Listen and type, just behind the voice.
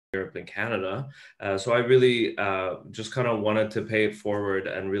Europe and Canada. So I really just kind of wanted to pay it forward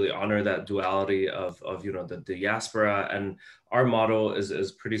and really honor that duality of the diaspora. And our motto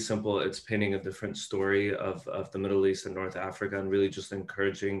is pretty simple. It's painting a different story of the Middle East and North Africa, and really just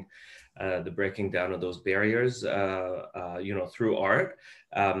encouraging the breaking down of those barriers, through art.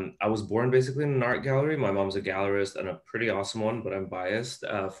 I was born basically in an art gallery. My mom's a gallerist and a pretty awesome one, but I'm biased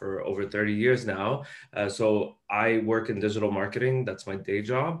for over 30 years now. So I work in digital marketing. That's my day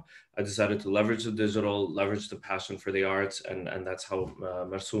job. I decided to leverage the digital, leverage the passion for the arts, and that's how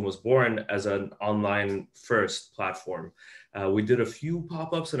Marsoum was born, as an online first platform. We did a few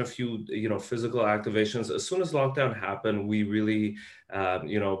pop-ups and a few, physical activations. As soon as lockdown happened, we really,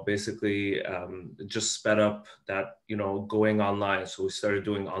 basically just sped up that, going online. So we started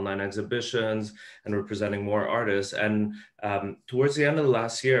doing online exhibitions and representing more artists. And towards the end of the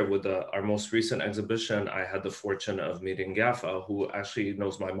last year, with our most recent exhibition, I had the fortune of meeting Yafa, who actually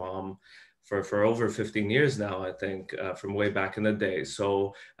knows my mom for over 15 years now, I think, from way back in the day.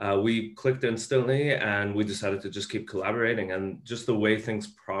 So we clicked instantly, and we decided to just keep collaborating. And just the way things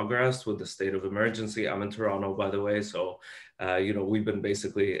progressed with the state of emergency. I'm in Toronto, by the way. So, we've been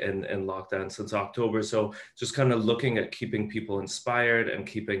basically in lockdown since October. So just kind of looking at keeping people inspired and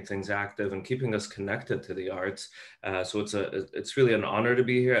keeping things active and keeping us connected to the arts. So it's really an honor to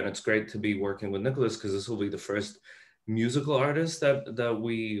be here. And it's great to be working with Nicholas, because this will be the first musical artist that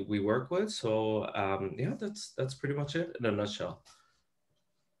we work with. So yeah, that's pretty much it in a nutshell.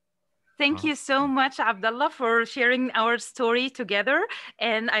 Thank you so much, Abdullah, for sharing our story together.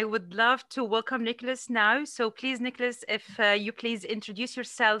 And I would love to welcome Nicholas now. So please, Nicholas, if you please introduce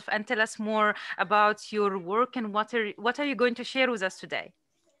yourself and tell us more about your work and what are you going to share with us today?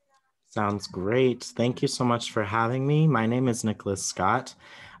 Sounds great. Thank you so much for having me. My name is Nicholas Scott.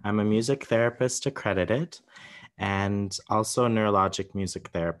 I'm a music therapist accredited and also a neurologic music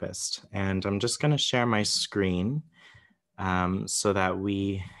therapist. And I'm just going to share my screen so that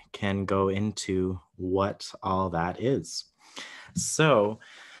we can go into what all that is. So,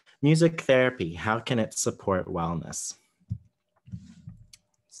 music therapy, how can it support wellness?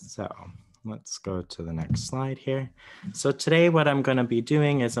 So, let's go to the next slide here. So today what I'm going to be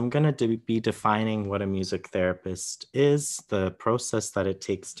doing is I'm going to be defining what a music therapist is, the process that it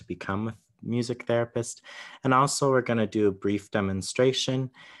takes to become a music therapist, and also we're going to do a brief demonstration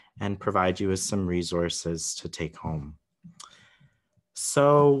and provide you with some resources to take home.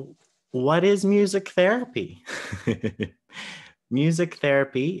 So what is music therapy? Music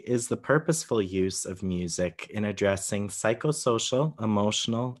therapy is the purposeful use of music in addressing psychosocial,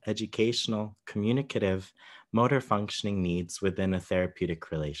 emotional, educational, communicative, motor functioning needs within a therapeutic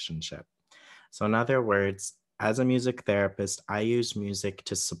relationship. So in other words, as a music therapist, I use music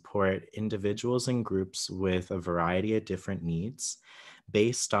to support individuals and groups with a variety of different needs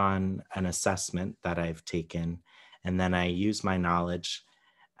based on an assessment that I've taken, and then I use my knowledge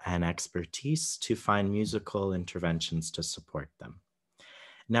and expertise to find musical interventions to support them.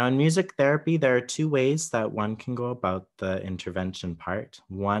 Now, in music therapy, there are two ways that one can go about the intervention part.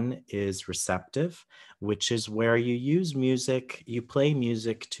 One is receptive, which is where you use music, you play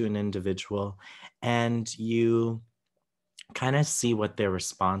music to an individual, and you kind of see what their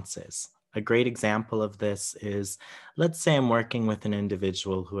response is. A great example of this is, let's say I'm working with an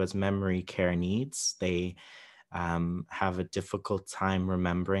individual who has memory care needs. They have a difficult time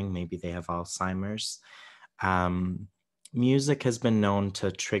remembering, maybe they have Alzheimer's. Music has been known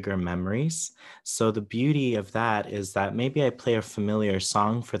to trigger memories. So the beauty of that is that maybe I play a familiar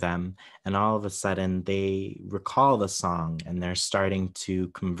song for them and all of a sudden they recall the song and they're starting to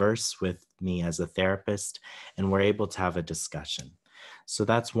converse with me as a therapist, and we're able to have a discussion. So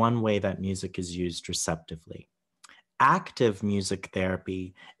that's one way that music is used receptively. Active music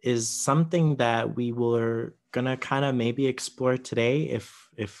therapy is something that we were going to kind of maybe explore today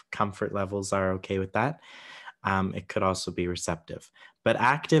if comfort levels are okay with that. It could also be receptive. But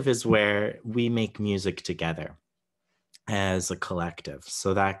active is where we make music together as a collective.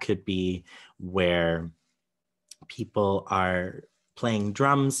 So that could be where people are playing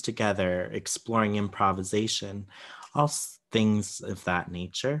drums together, exploring improvisation, all things of that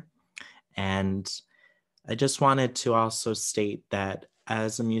nature. And I just wanted to also state that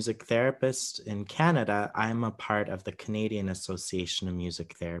as a music therapist in Canada, I'm a part of the Canadian Association of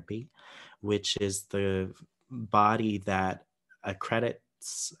Music Therapy, which is the body that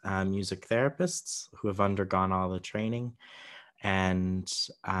accredits music therapists who have undergone all the training and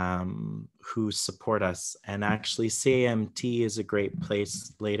who support us. And actually CMT is a great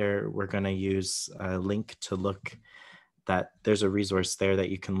place. Later, we're going to use a link to look that there's a resource there that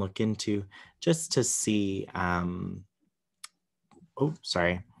you can look into just to see,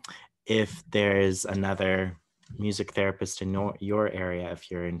 if there is another music therapist in your area, if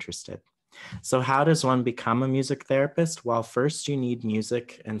you're interested. So how does one become a music therapist? Well, first you need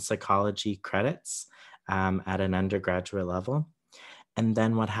music and psychology credits at an undergraduate level. And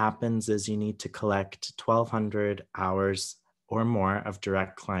then what happens is you need to collect 1,200 hours or more of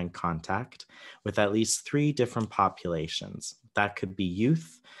direct client contact with at least 3 different populations. That could be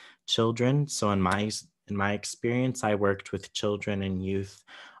youth, children. So in my experience, I worked with children and youth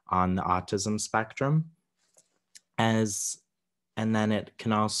on the autism spectrum. And then it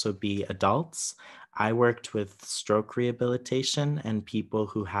can also be adults. I worked with stroke rehabilitation and people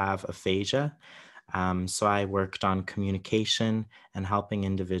who have aphasia. So I worked on communication and helping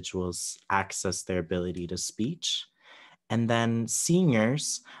individuals access their ability to speech. And then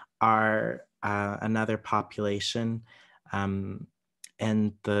seniors are another population. And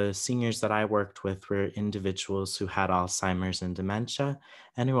the seniors that I worked with were individuals who had Alzheimer's and dementia,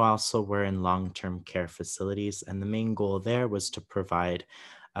 and who also were in long-term care facilities. And the main goal there was to provide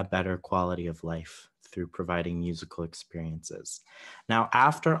a better quality of life through providing musical experiences. Now,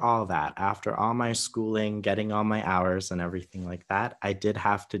 after all that, after all my schooling, getting all my hours and everything like that, I did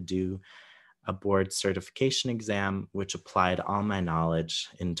have to do a board certification exam, which applied all my knowledge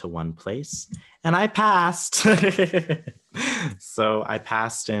into one place. And I passed. So I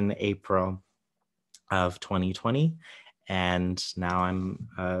passed in April of 2020. And now I'm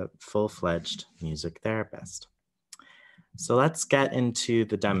a full-fledged music therapist. So let's get into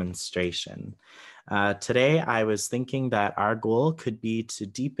the demonstration. Today, I was thinking that our goal could be to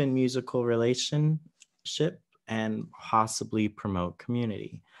deepen musical relationship and possibly promote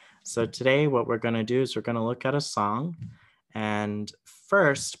community. So today, what we're going to do is we're going to look at a song. And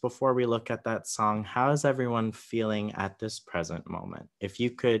first, before we look at that song, how is everyone feeling at this present moment? If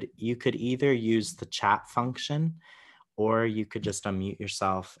you could either use the chat function, or you could just unmute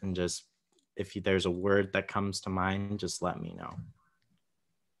yourself and just, if there's a word that comes to mind, just let me know.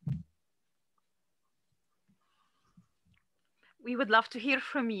 We would love to hear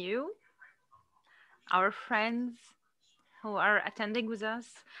from you, our friends who are attending with us.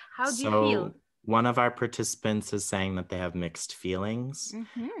 How do you feel? One of our participants is saying that they have mixed feelings.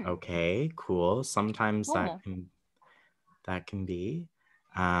 Mm-hmm. Okay, cool. Sometimes that can be.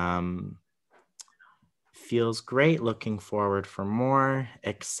 Feels great, looking forward for more,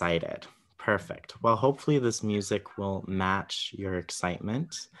 excited. Perfect. Well, hopefully this music will match your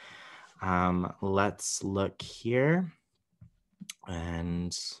excitement. Let's look here.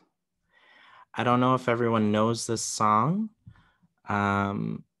 And I don't know if everyone knows this song.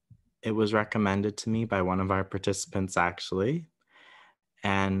 It was recommended to me by one of our participants, actually.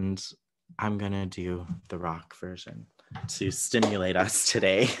 And I'm going to do the rock version to stimulate us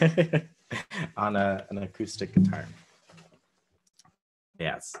today on an acoustic guitar.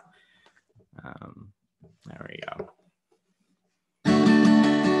 Yes. There we go.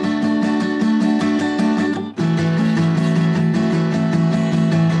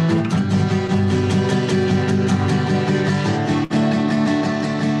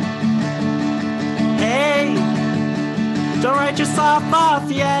 Don't write yourself off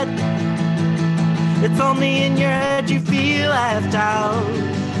yet. It's only in your head you feel left out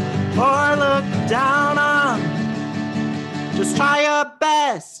or looked down on. Just try your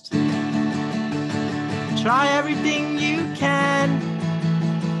best. Try everything you can.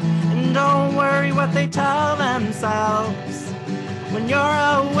 And don't worry what they tell themselves when you're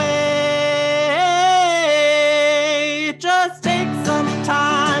away. Just take some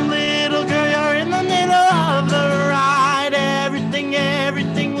time, little girl, you're in the middle of the ride. Everything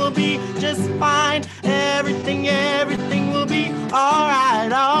will be just fine. Everything will be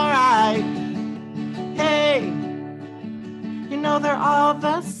alright. Hey, you know they're all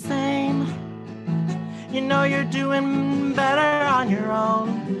the same. You know you're doing better on your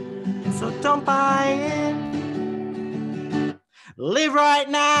own. So don't buy in. Live right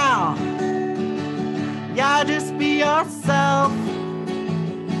now. Yeah, just be yourself.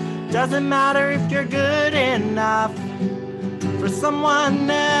 Doesn't matter if you're good enough for someone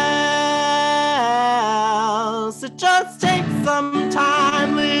else. So just take some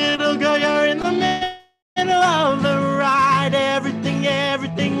time, little girl, you're in the middle of the ride.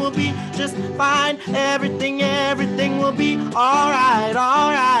 Everything will be just fine. Everything will be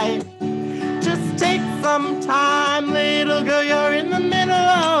alright. Just take some time, little girl, you're in the middle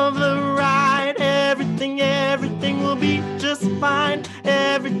of the ride. Everything will be just fine.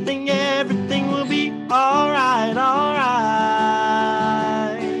 Everything will be alright.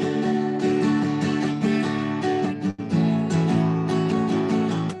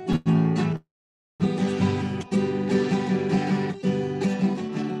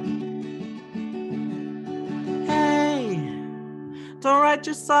 let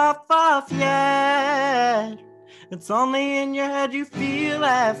yourself off yet. It's only in your head you feel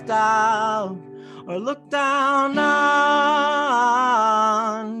left out or looked down on.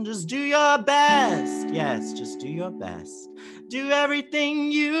 Just do your best. Yes, just do your best. Do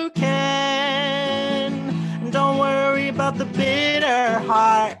everything you can. And don't worry about the bitter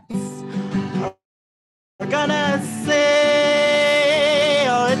hearts are gonna say,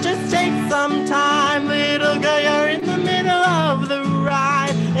 oh, it just takes some time, little girl, you're in the middle of the ride.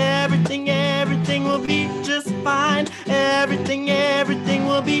 Everything will be just fine. Everything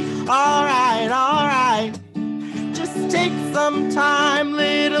will be alright. Just take some time,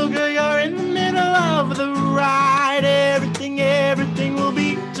 little girl, you're in the middle of the ride. Everything will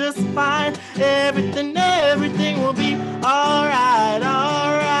be just fine. Everything will be alright.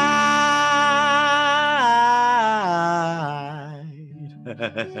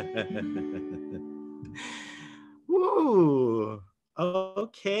 Woo!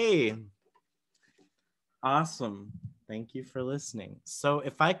 Okay. Awesome. Thank you for listening. So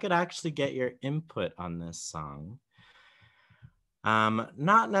if I could actually get your input on this song,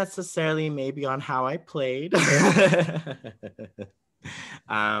 not necessarily maybe on how I played,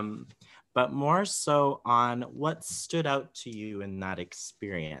 but more so on what stood out to you in that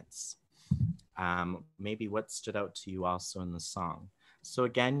experience. Maybe what stood out to you also in the song. So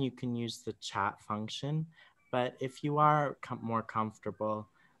again, you can use the chat function, but if you are more comfortable,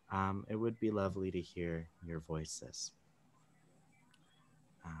 it would be lovely to hear your voices.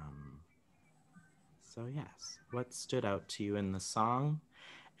 So yes, what stood out to you in the song?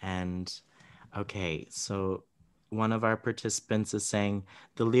 And okay, so one of our participants is saying,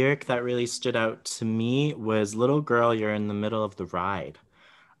 the lyric that really stood out to me was, little girl, you're in the middle of the ride.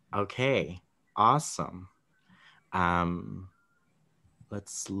 Okay, awesome.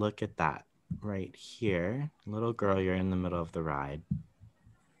 Let's look at that right here. Little girl, you're in the middle of the ride.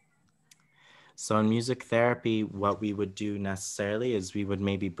 So in music therapy, what we would do necessarily is we would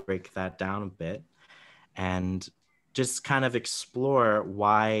maybe break that down a bit and just kind of explore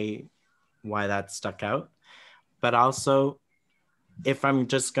why that stuck out. But also, if I'm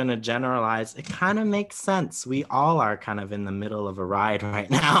just going to generalize, it kind of makes sense. We all are kind of in the middle of a ride right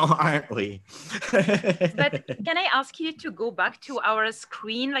now, aren't we? But can I ask you to go back to our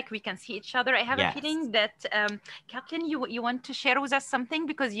screen, like we can see each other? I have a feeling that, Kathleen, you want to share with us something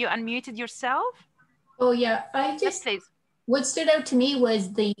because you unmuted yourself? Oh, yeah. Yes, please. What stood out to me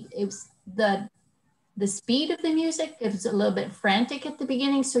was the speed of the music. It was a little bit frantic at the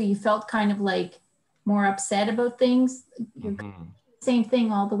beginning, so you felt kind of like more upset about things. Mm-hmm. Same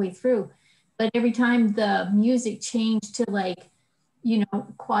thing all the way through, but every time the music changed to, like, you know,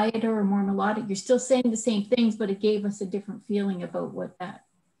 quieter or more melodic, you're still saying the same things, but it gave us a different feeling about what that,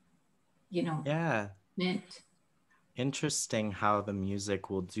 you know, meant. Interesting how the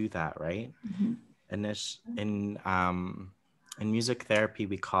music will do that, right? Mm-hmm. In music therapy,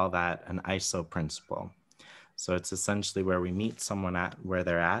 we call that an ISO principle. So it's essentially where we meet someone at where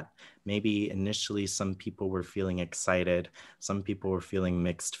they're at. Maybe initially some people were feeling excited, some people were feeling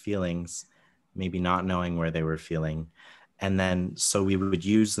mixed feelings, maybe not knowing where they were feeling. And then so we would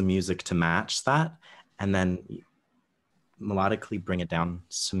use the music to match that and then melodically bring it down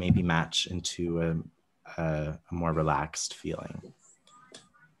to maybe match into a more relaxed feeling.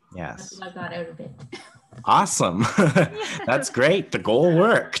 Yes. That's what I got out of it. Awesome. That's great. The goal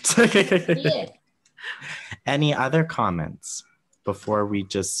worked. Yeah. Any other comments before we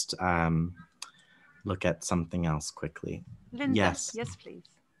just look at something else quickly? Linda, yes, please.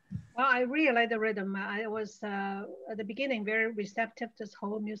 Well, I really like the rhythm. I was at the beginning very receptive to this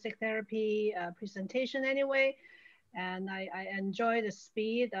whole music therapy presentation anyway, and I enjoy the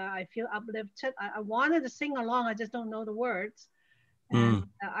speed. I feel uplifted. I wanted to sing along. I just don't know the words. And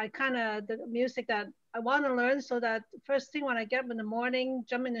I kind of, the music that I want to learn, so that first thing when I get up in the morning,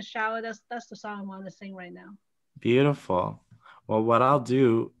 jump in the shower, that's the song I want to sing right now. Beautiful. Well, what I'll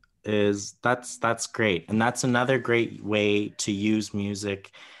do is that's great. And that's another great way to use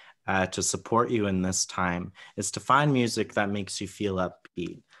music to support you in this time, is to find music that makes you feel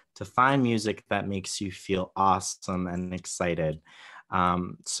upbeat, to find music that makes you feel awesome and excited.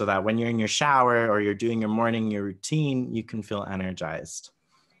 So that when you're in your shower or you're doing your routine, you can feel energized.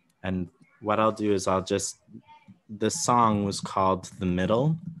 And what I'll do is this song was called The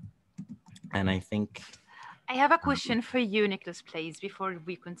Middle. And I think... I have a question for you, Nicholas, please, before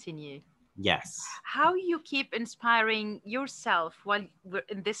we continue. Yes. How you keep inspiring yourself while we're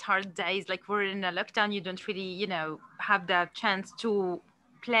in these hard days, like we're in a lockdown, you don't really, have the chance to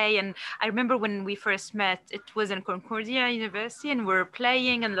play. And I remember when we first met, it was in Concordia University, and we're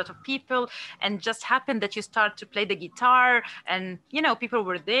playing and a lot of people, and just happened that you start to play the guitar, and you know, people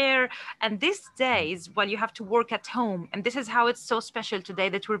were there. And these days, while you have to work at home, and this is how it's so special today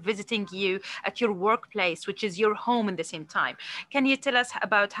that we're visiting you at your workplace, which is your home at the same time. Can you tell us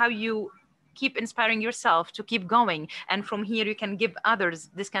about how you keep inspiring yourself to keep going, and from here you can give others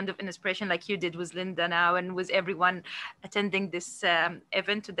this kind of inspiration like you did with Linda now and with everyone attending this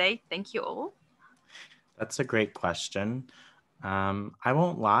event today? Thank you all. That's a great question. I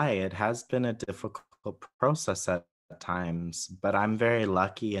won't lie, it has been a difficult process at times, but I'm very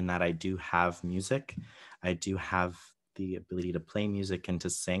lucky in that I do have music. I do have the ability to play music and to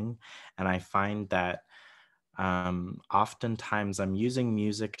sing, and I find that oftentimes I'm using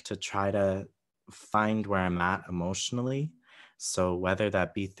music to try to find where I'm at emotionally. So whether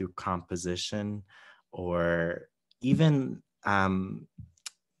that be through composition or even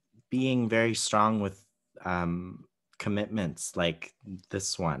being very strong with commitments like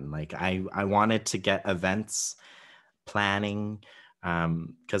this one. Like I wanted to get events planning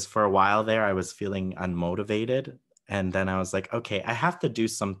because for a while there I was feeling unmotivated. And then I was like, okay, I have to do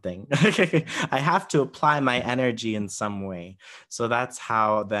something. I have to apply my energy in some way. So that's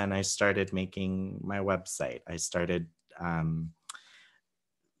how then I started making my website. I started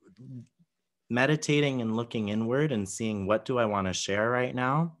meditating and looking inward and seeing, what do I want to share right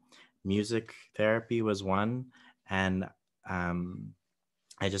now? Music therapy was one. And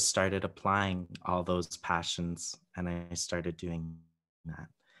I just started applying all those passions, and I started doing that.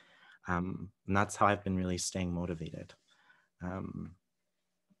 And that's how I've been really staying motivated.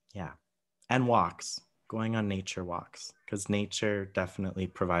 Yeah. And walks, going on nature walks, because nature definitely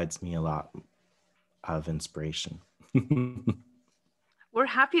provides me a lot of inspiration. We're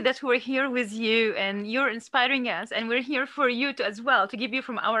happy that we're here with you and you're inspiring us, and we're here for you to, as well, to give you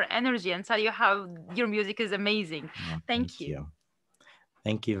from our energy and tell you how your music is amazing. Oh, thank you.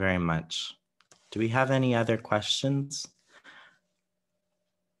 Thank you very much. Do we have any other questions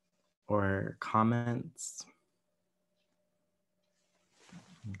or comments?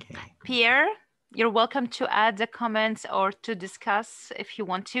 Okay. Pierre, you're welcome to add the comments or to discuss if you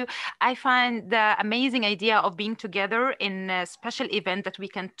want to. I find the amazing idea of being together in a special event that we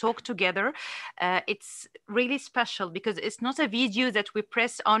can talk together. It's really special because it's not a video that we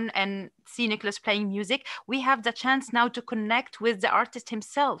press on and see Nicholas playing music. We have the chance now to connect with the artist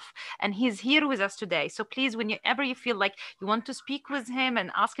himself, and he's here with us today. So please, whenever you feel like you want to speak with him and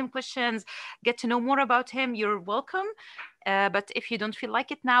ask him questions, get to know more about him, you're welcome. But if you don't feel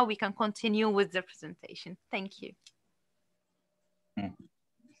like it now, we can continue with the presentation. Thank you. Can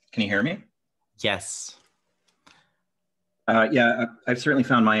you hear me? Yes. Yeah, I've certainly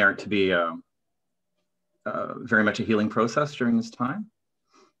found my art to be very much a healing process during this time.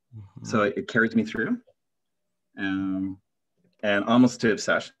 Mm-hmm. So it carries me through, and almost to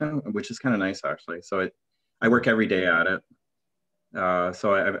obsession, which is kind of nice actually. So I work every day at it.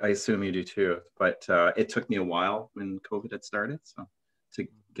 So I assume you do too, but it took me a while when COVID had started, so to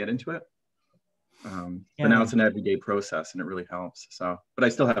get into it. But now it's an everyday process, and it really helps. So, but I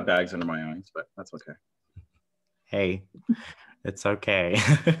still have bags under my eyes, but that's okay. Hey, it's okay.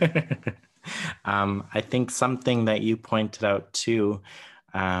 I think something that you pointed out too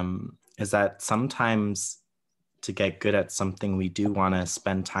is that sometimes to get good at something, we do want to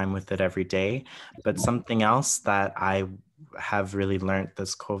spend time with it every day. But something else that I have really learned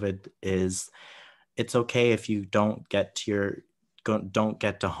this COVID is it's okay if you don't get to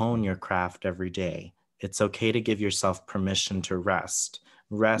hone your craft every day. It's okay to give yourself permission to rest.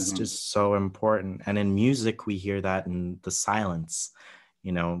 Rest is so important. And in music, we hear that in the silence.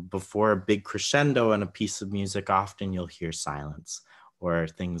 You know, before a big crescendo in a piece of music, often you'll hear silence or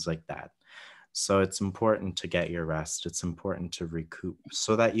things like that. So it's important to get your rest. It's important to recoup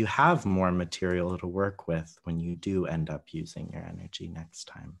so that you have more material to work with when you do end up using your energy next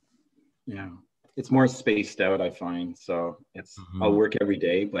time. Yeah, it's more spaced out, I find. So it's I'll work every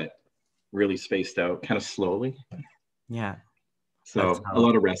day, but really spaced out, kind of slowly. Yeah. So a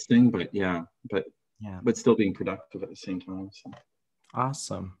lot of resting, but but still being productive at the same time. So.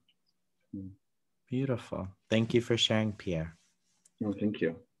 Awesome. Beautiful. Thank you for sharing, Pierre. Oh, thank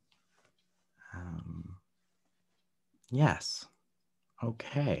you. Yes.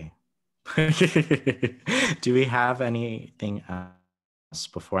 Okay. Do we have anything else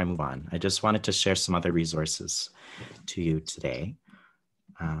before I move on? I just wanted to share some other resources to you today.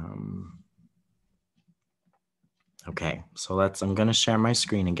 Okay, so I'm going to share my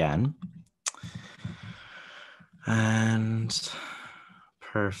screen again. And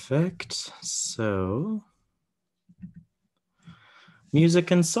perfect. So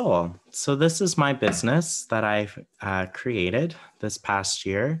Music and soul. So this is my business that I've created this past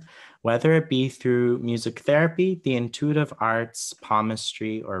year, whether it be through music therapy, the intuitive arts,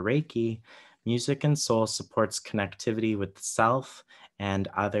 palmistry, or Reiki. Music and soul supports connectivity with the self and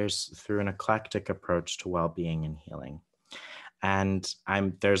others through an eclectic approach to well-being and healing. And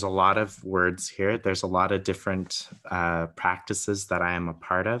there's a lot of words here. There's a lot of different practices that I am a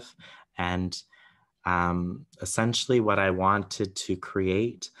part of. And essentially what I wanted to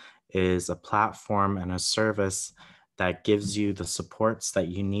create is a platform and a service that gives you the supports that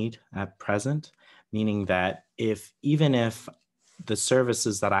you need at present, meaning that even if the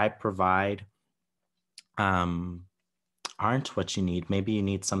services that I provide aren't what you need, maybe you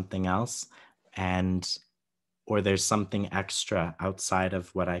need something else, or there's something extra outside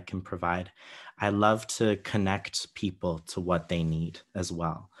of what I can provide. I love to connect people to what they need as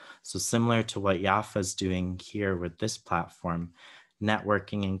well. So similar to what Yafa's doing here with this platform,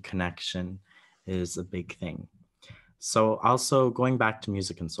 networking and connection is a big thing. So also going back to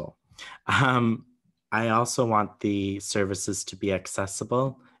music and soul, I also want the services to be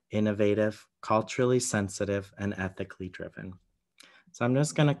accessible, innovative, culturally sensitive, and ethically driven. So I'm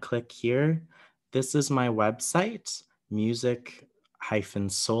just gonna click here. This is my website,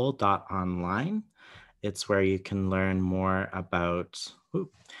 music-soul.online. It's where you can learn more about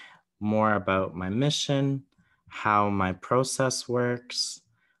my mission, how my process works,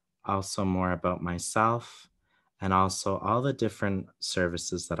 also more about myself, and also all the different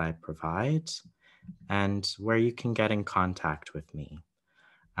services that I provide, and where you can get in contact with me.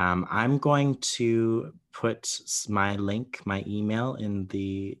 I'm going to put my link, my email in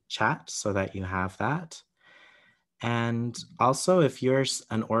the chat so that you have that. And also, if you're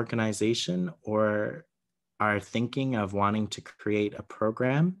an organization or are thinking of wanting to create a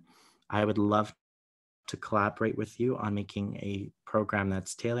program, I would love to collaborate with you on making a program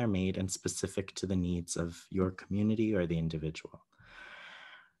that's tailor-made and specific to the needs of your community or the individual.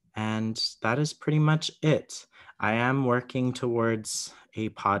 And that is pretty much it. I am working towards a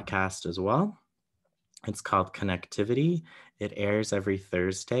podcast as well. It's called Connectivity. It airs every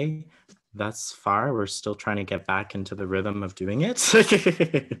Thursday. Thus far, we're still trying to get back into the rhythm of doing it.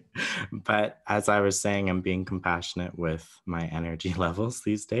 But as I was saying, I'm being compassionate with my energy levels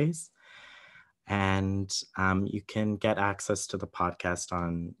these days. And you can get access to the podcast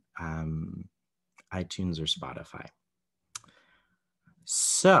on iTunes or Spotify.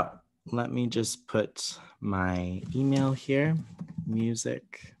 So let me just put my email here,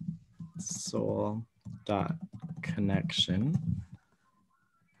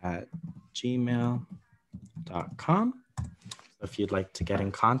 musicsoul.connection@gmail.com. So if you'd like to get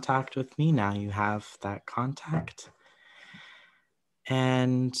in contact with me, now you have that contact.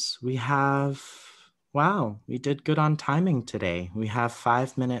 And we did good on timing today. We have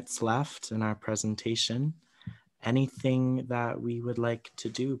 5 minutes left in our presentation. Anything that we would like to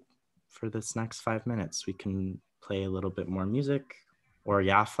do for this next 5 minutes? We can play a little bit more music, or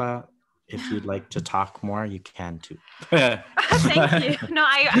Yafa, if you'd like to talk more, you can too. Thank you. No,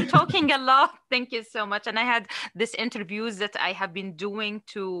 I'm talking a lot. Thank you so much. And I had this interviews that I have been doing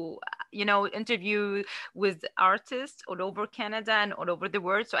to, interview with artists all over Canada and all over the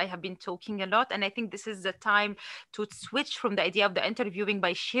world. So I have been talking a lot. And I think this is the time to switch from the idea of the interviewing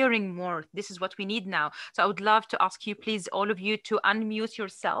by sharing more. This is what we need now. So I would love to ask you, please, all of you, to unmute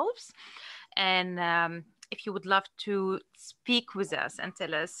yourselves. And if you would love to speak with us and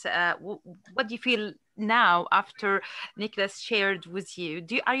tell us what do you feel now after Nicholas shared with you.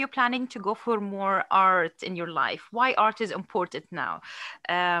 Are you planning to go for more art in your life? Why art is important now?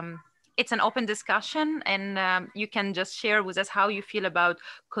 It's an open discussion, and you can just share with us how you feel about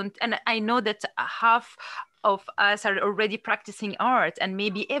and I know that half of us are already practicing art, and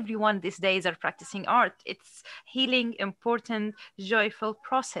maybe everyone these days are practicing art. It's healing, important, joyful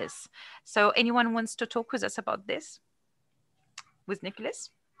process. So anyone wants to talk with us about this with Nicholas?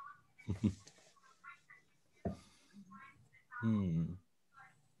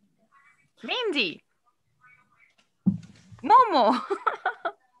 Mandy, Momo.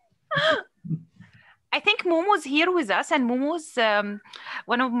 I think Momo's here with us, and Momo's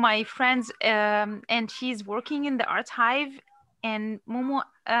one of my friends, and she's working in the Art Hive. And Momo,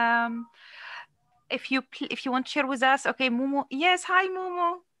 if you want to share with us, okay, Momo. Yes, hi,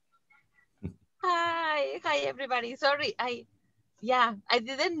 Momo. Hi everybody. Sorry, I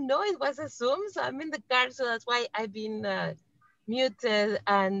didn't know it was a Zoom, so I'm in the car, so that's why I've been muted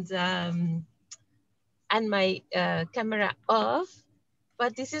and my camera off.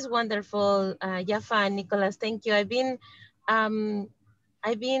 But this is wonderful, Yafa and Nicholas. Thank you. I've been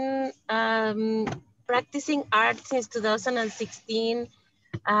practicing art since 2016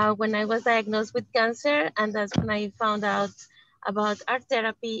 when I was diagnosed with cancer. And that's when I found out about art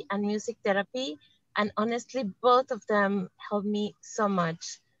therapy and music therapy. And honestly, both of them helped me so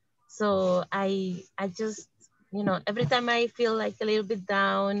much. So I just, you know, every time I feel like a little bit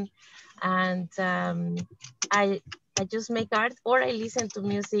down, and I just make art or I listen to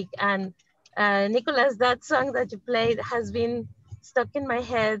music. And Nicholas, that song that you played has been stuck in my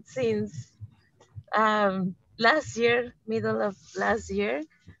head since last year, middle of last year.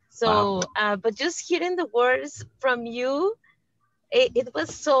 So, Wow. but just hearing the words from you, it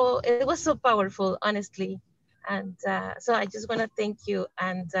was so powerful, honestly. And so I just want to thank you.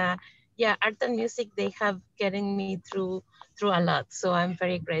 And yeah, art and music, they have getting me through a lot. So I'm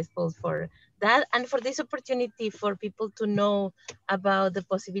very grateful for that, and for this opportunity for people to know about the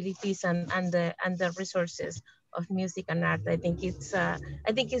possibilities and the resources of music and art. I think it's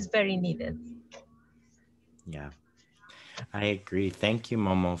very needed. Yeah, I agree. Thank you,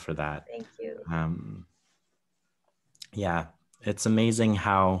 Momo, for that. Thank you. Yeah, it's amazing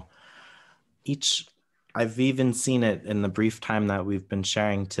how I've even seen it in the brief time that we've been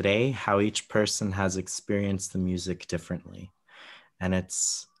sharing today, how each person has experienced the music differently. And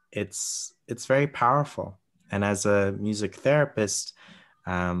it's very powerful. And as a music therapist,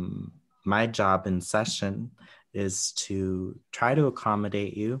 my job in session is to try to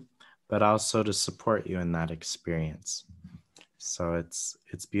accommodate you, but also to support you in that experience. So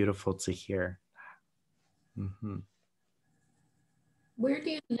it's beautiful to hear. Mm-hmm. Where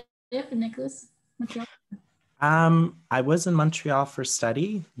do you live, Nicholas? Montreal? I was in Montreal for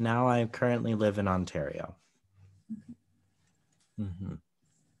study. Now I currently live in Ontario. Mm-hmm.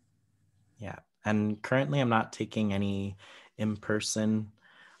 Yeah. And currently I'm not taking any in-person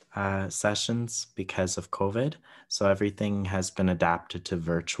sessions because of COVID. So everything has been adapted to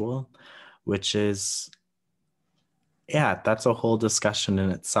virtual, which is, yeah, that's a whole discussion in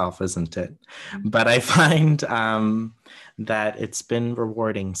itself, isn't it? But I find that it's been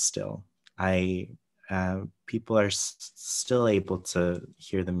rewarding still. People are still able to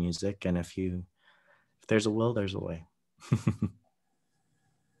hear the music, and if there's a will, there's a way.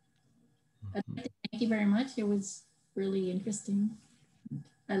 Thank you very much. It was really interesting.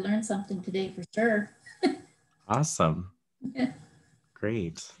 I learned something today for sure. Awesome. Yeah.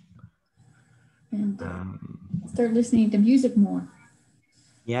 Great. And start listening to music more.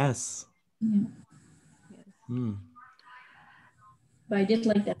 Yes. Yeah. Mm. But I did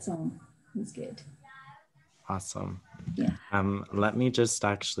like that song. It was good. Awesome. Yeah. Let me just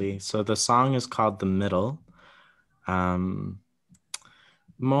actually, so the song is called The Middle. Momo,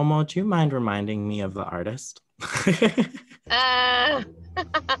 do you mind reminding me of the artist?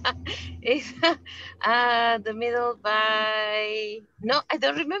 It's The Middle by, no, I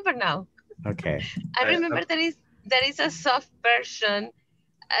don't remember now. Okay. I remember there is a soft version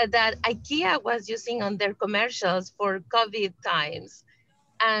that IKEA was using on their commercials for COVID times,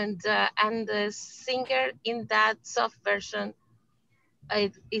 and the singer in that soft version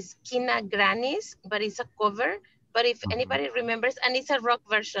is Kina Granis, but it's a cover. But if anybody remembers, and it's a rock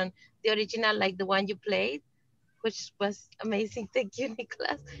version, the original, like the one you played, which was amazing. Thank you,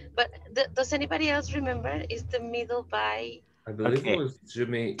 Nicholas. But does anybody else remember? Is The Middle by? I believe it was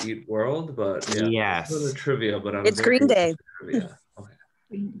Jimmy Eat World, but yeah, yes, for the trivia. But I'm it's Green Day. Trivia. Okay.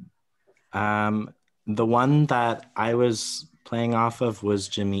 The one that I was playing off of was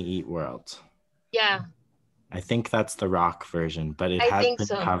Jimmy Eat World. Yeah. I think that's the rock version, but it has been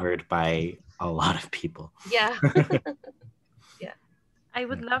covered by a lot of people. Yeah. I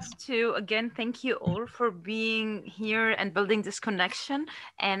would love to again thank you all for being here and building this connection.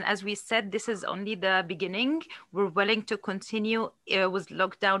 And as we said, this is only the beginning. We're willing to continue with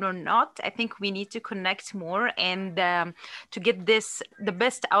lockdown or not. I think we need to connect more, and to get the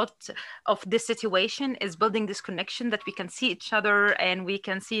best out of this situation is building this connection that we can see each other and we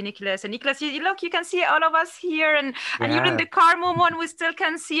can see Nicholas. And Nicholas, look, you can see all of us here, and you're in the car, Momo, and we still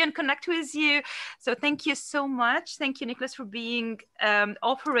can see and connect with you. So thank you so much. Thank you, Nicholas, for being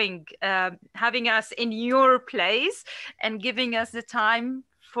offering having us in your place and giving us the time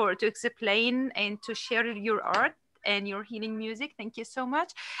to explain and to share your art and your healing music. Thank you so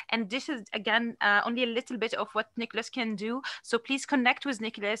much. And this is again only a little bit of what Nicholas can do. So please connect with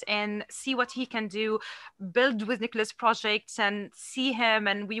Nicholas and see what he can do, build with Nicholas projects and see him.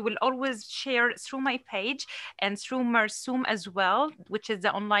 And we will always share through my page and through Marsoum as well, which is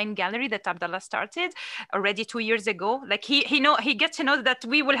the online gallery that Abdallah started already 2 years ago. Like he gets to know that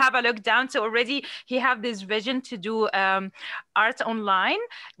we will have a lockdown, so already he have this vision to do art online,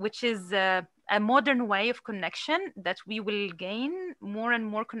 which is a modern way of connection that we will gain more and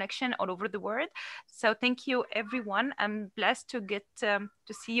more connection all over the world. So thank you, everyone. I'm blessed to get to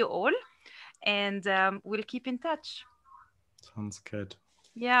see you all, and we'll keep in touch. Sounds good.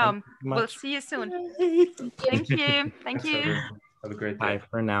 Yeah, Thank you we'll much. see you soon. Yay. Thank you. Thank Thanks, you. everyone. Have a great day. Bye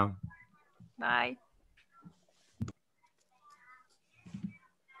for now. Bye.